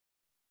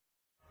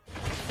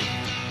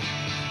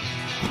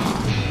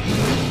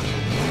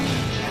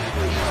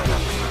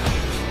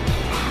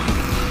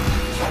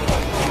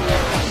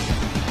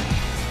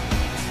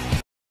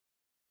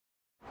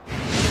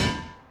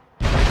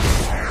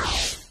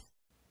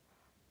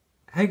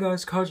Hey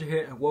guys, Kaja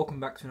here and welcome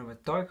back to another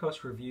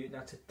diecast review. Now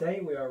today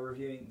we are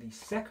reviewing the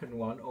second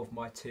one of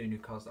my two new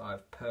cars that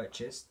I've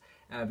purchased.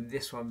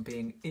 This one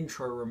being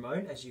Intro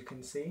Ramone, as you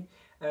can see.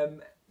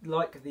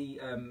 Like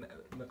the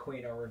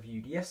McQueen I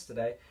reviewed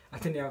yesterday, I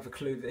didn't have a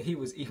clue that he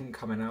was even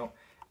coming out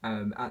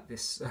at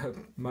this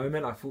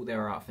moment. I thought they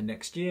were out for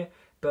next year,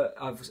 but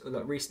I've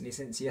recently,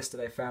 since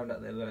yesterday, found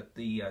out they're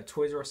the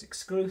Toys R Us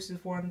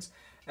exclusive ones.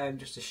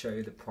 Just to show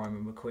you the Primer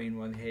McQueen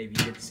one here. If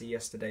you did see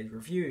yesterday's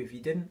review, if you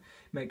didn't,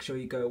 make sure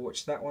you go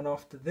watch that one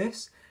after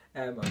this.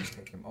 I'll just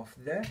take him off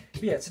there.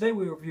 But yeah, today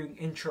we're reviewing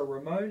Intro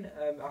Ramone.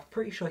 I'm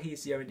pretty sure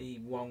he's the only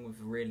one with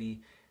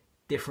really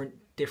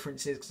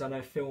differences, because I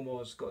know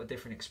Fillmore's got a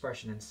different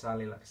expression, and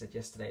Sally, like I said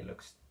yesterday,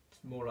 looks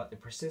more like the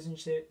Precision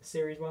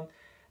series one.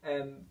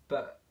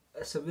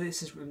 So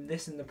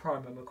this and the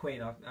Primer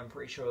McQueen, I'm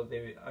pretty sure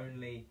they're the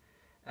only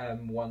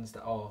ones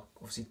that are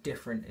obviously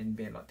different in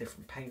being like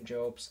different paint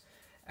jobs.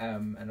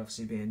 And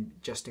obviously being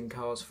just in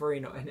Cars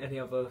 3, not in any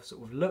other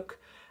sort of look.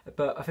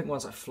 But I think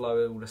ones like Flow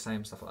are all the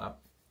same, stuff like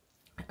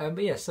that.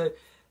 But yeah, so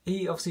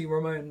he obviously,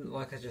 Ramone,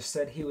 like I just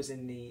said, he was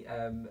in the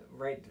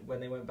when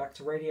they went back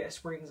to Radiator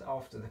Springs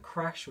after the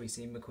crash. We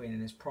see McQueen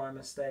in his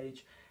Primer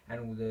stage and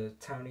all the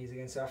townies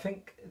again. So I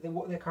think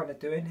what they're kind of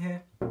doing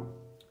here,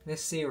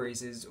 this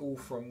series is all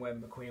from when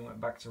McQueen went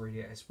back to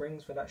Radiator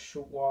Springs for that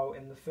short while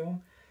in the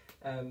film,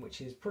 which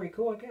is pretty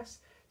cool, I guess.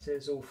 So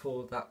it's all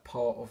for that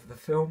part of the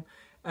film.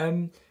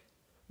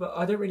 But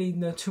I don't really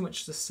know too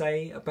much to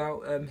say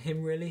about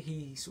him really.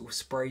 He sort of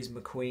sprays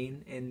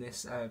McQueen in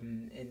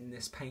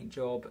this paint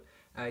job.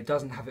 He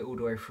doesn't have it all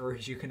the way through,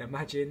 as you can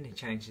imagine. He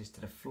changes to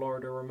the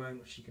Florida Ramone,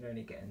 which you can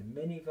only get in the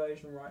mini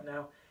version right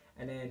now.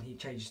 And then he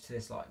changes to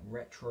this like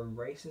retro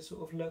racer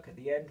sort of look at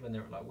the end when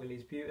they're at like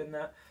Willie's Butte and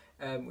that,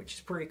 which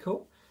is pretty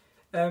cool.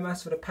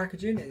 As for the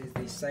packaging, it is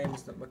the same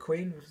as the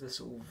McQueen with the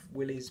sort of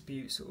Willie's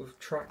Butte sort of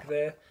track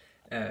there.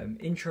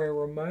 Intro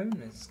Ramone,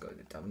 it's got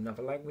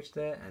another language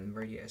there, and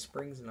Radiator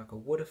Springs and like a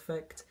wood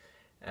effect.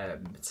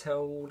 Mattel,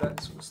 all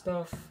that sort of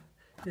stuff.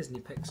 Disney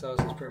Pixar, so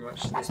it's pretty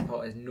much this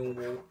part is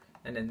normal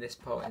and then this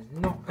part is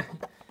not.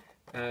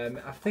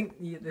 I think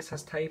this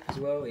has tape as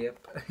well, yep.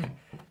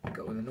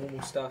 Got all the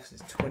normal stuff, so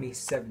it's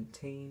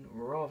 2017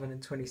 rather than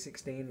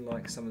 2016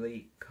 like some of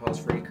the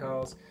Cars 3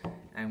 cars.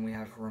 And we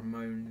have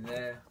Ramone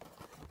there,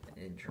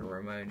 Intro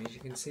Ramone, as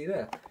you can see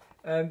there.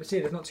 So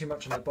yeah, there's not too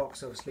much on the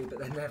box obviously, but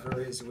there never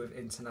is with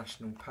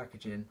international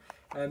packaging.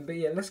 But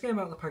yeah, let's get him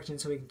out of the packaging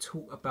so we can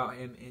talk about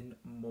him in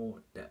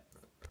more depth.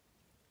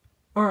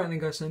 Alright then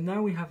guys, so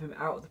now we have him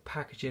out of the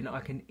packaging, I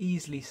can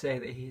easily say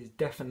that he is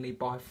definitely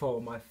by far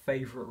my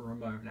favourite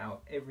Ramone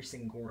out of every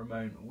single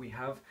Ramone we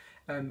have.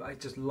 I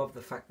just love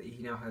the fact that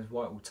he now has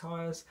white all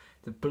tyres.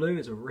 The blue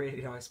is a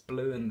really nice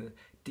blue, and the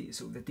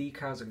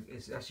decals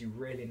is actually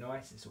really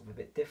nice. It's sort of a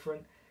bit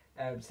different.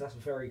 So that's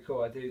very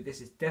cool. This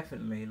is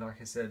definitely,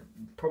 like I said,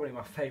 probably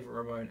my favourite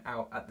Ramone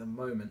out at the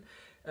moment.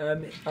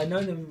 I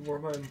know the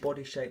Ramone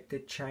body shape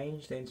did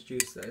change. They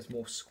introduced that it's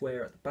more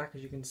square at the back,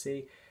 as you can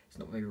see. It's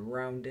not very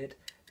rounded,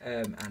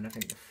 and I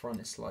think the front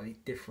is slightly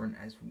different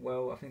as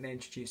well. I think they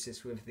introduced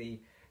this with the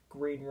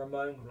green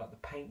Ramone with like the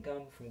paint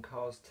gun from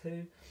Cars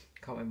 2.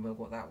 Can't remember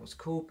what that was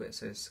called, but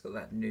so it's got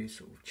that new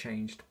sort of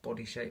changed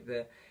body shape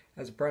there. It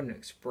has a brand new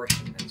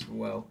expression as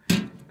well.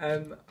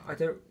 I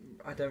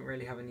don't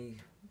really have any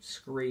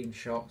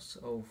screenshots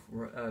of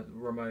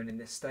Ramone in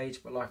this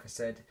stage, but like I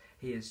said,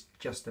 he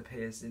just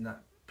appears in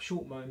that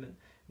short moment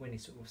when he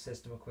sort of says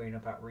to McQueen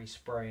about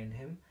respraying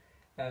him,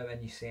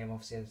 and you see him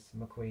obviously as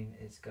McQueen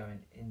is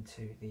going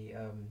into the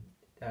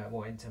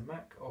into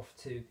Mac, off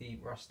to the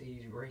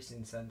Rusty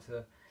Racing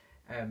Centre,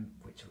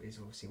 which is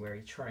obviously where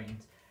he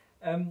trains.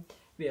 But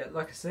yeah,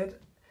 like I said,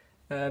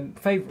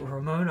 favourite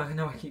Ramone, I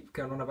know I keep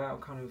going on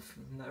about, kind of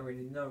don't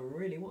really know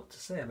what to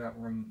say about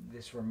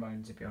this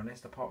Ramone, to be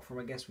honest, apart from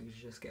I guess we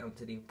should just get on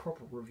to the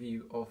proper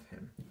review of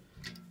him.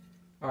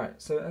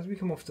 Alright, so as we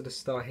come off to the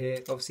start here,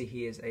 obviously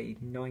he is a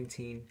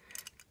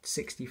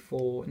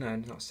 1964, no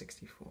not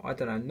 64, I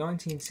don't know,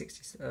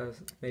 1960,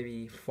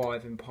 maybe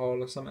 5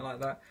 Impala or something like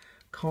that.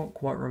 Can't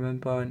quite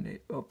remember, and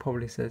it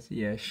probably says,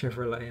 yeah,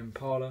 Chevrolet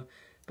Impala,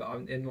 but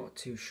I'm not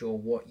too sure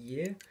what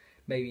year.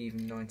 Maybe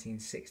even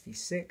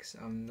 1966,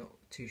 I'm not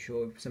too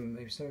sure,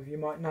 maybe some of you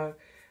might know,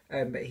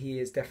 but he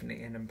is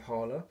definitely an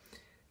Impala.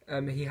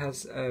 He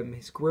has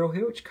his grille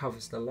here, which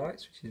covers the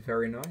lights, which is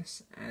very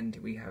nice, and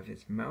we have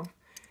his mouth.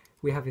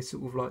 We have his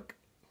sort of like,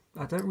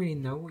 I don't really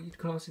know what you'd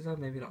class these as,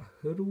 maybe like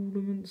hood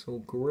ornaments or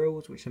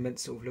grills, which are meant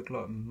to sort of look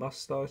like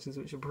moustaches,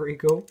 which are pretty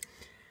cool.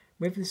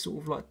 We have this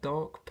sort of like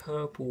dark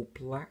purple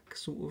black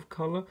sort of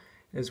colour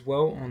as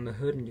well on the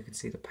hood, and you can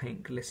see the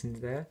paint glistens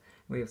there.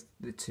 We have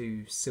the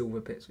two silver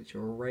bits which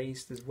are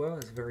raised as well.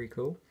 That's very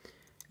cool.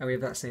 And we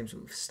have that same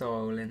sort of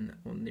style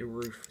on the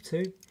roof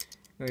too.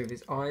 And we have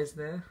his eyes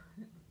there,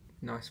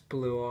 nice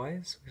blue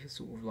eyes with a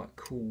sort of like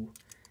cool,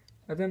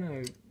 I don't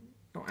know,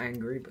 not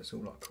angry, but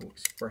sort of like cool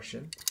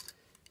expression.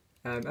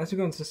 As we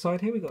go onto the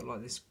side here, we've got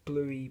like this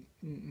bluey,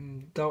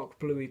 dark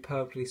bluey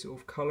purpley sort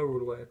of colour all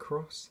the way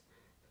across.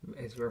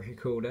 It's very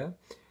cool there.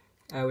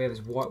 We have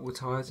his white wall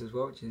tyres as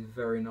well, which is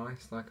very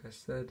nice, like I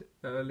said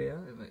earlier.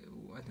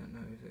 I don't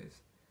know if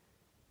it's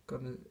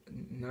gonna...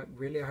 No,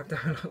 really, I have to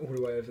go all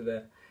the way over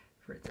there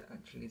for it to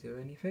actually do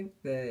anything.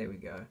 There we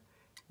go.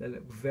 They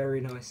look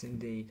very nice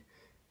indeed.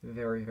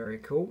 Very, very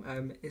cool.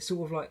 It's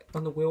sort of like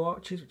on the wheel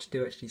arches, which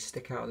do actually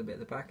stick out a bit at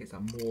the back. It's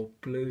like more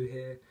blue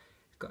here.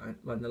 It's got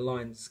like the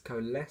lines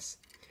coalesce.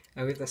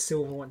 And we have the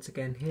silver once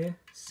again here.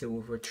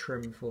 Silver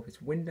trim for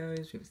his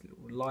windows. We have his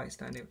little lights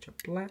down here, which are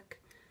black.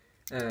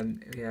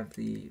 We have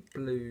the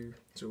blue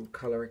sort of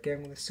colour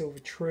again with the silver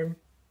trim.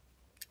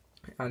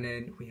 And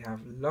then we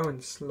have Low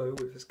and Slow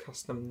with his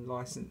custom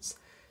license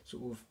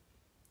sort of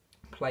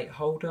plate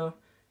holder.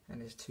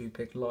 And his two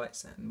big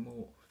lights and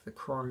more of the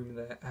chrome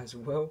there as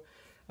well.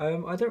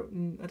 I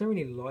don't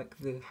really like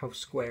how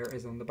square it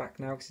is on the back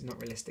now because it's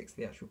not realistic to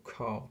the actual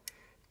car,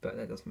 but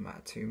that doesn't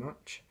matter too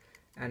much.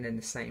 And then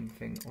the same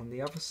thing on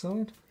the other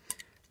side.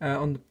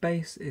 On the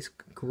base is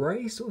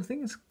grey sort of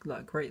thing. It's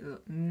like grey.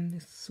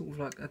 It's sort of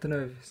like, I don't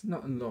know, it's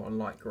not a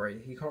light grey.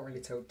 You can't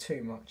really tell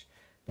too much.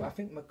 But I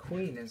think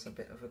McQueen is a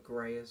bit of a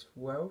grey as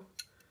well.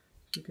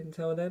 You can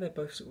tell there, they're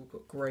both sort of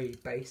got grey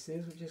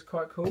bases, which is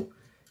quite cool.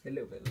 They're a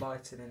little bit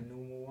lighter than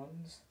normal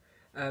ones.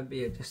 But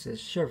yeah, just says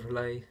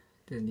Chevrolet,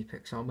 Disney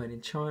Pixar made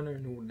in China,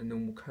 and all the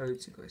normal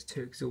codes. You've got his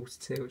two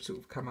exhausts here, which sort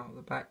of come out of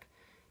the back.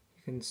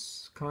 You can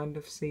kind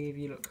of see if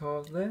you look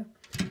cars there.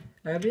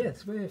 But yeah,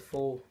 it's we're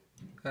for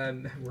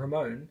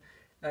Ramone.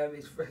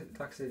 It's,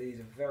 like I said, he's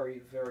a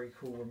very, very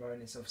cool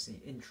Ramone. It's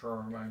obviously intro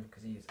Ramone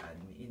because he is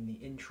in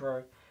the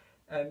intro.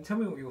 Tell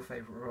me what your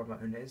favourite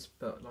Ramone is,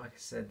 but like I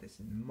said, this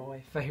is my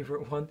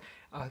favourite one.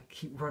 I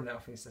keep running out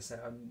of things to say.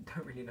 I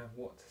don't really know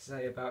what to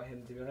say about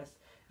him, to be honest.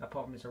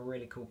 Apart from it's a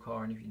really cool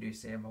car, and if you do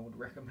see him, I would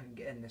recommend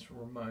getting this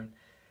Ramone.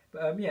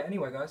 But yeah,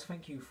 anyway guys,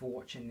 thank you for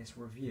watching this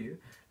review.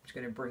 I'm just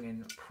going to bring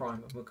in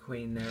Prime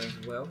McQueen there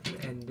as well to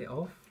end it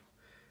off.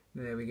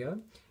 There we go.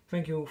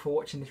 Thank you all for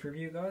watching this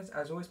review, guys.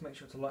 As always, make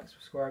sure to like,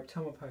 subscribe,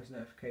 turn on my post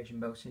notification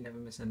bell so you never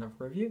miss another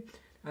review.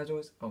 As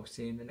always, I'll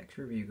see you in the next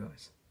review,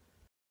 guys.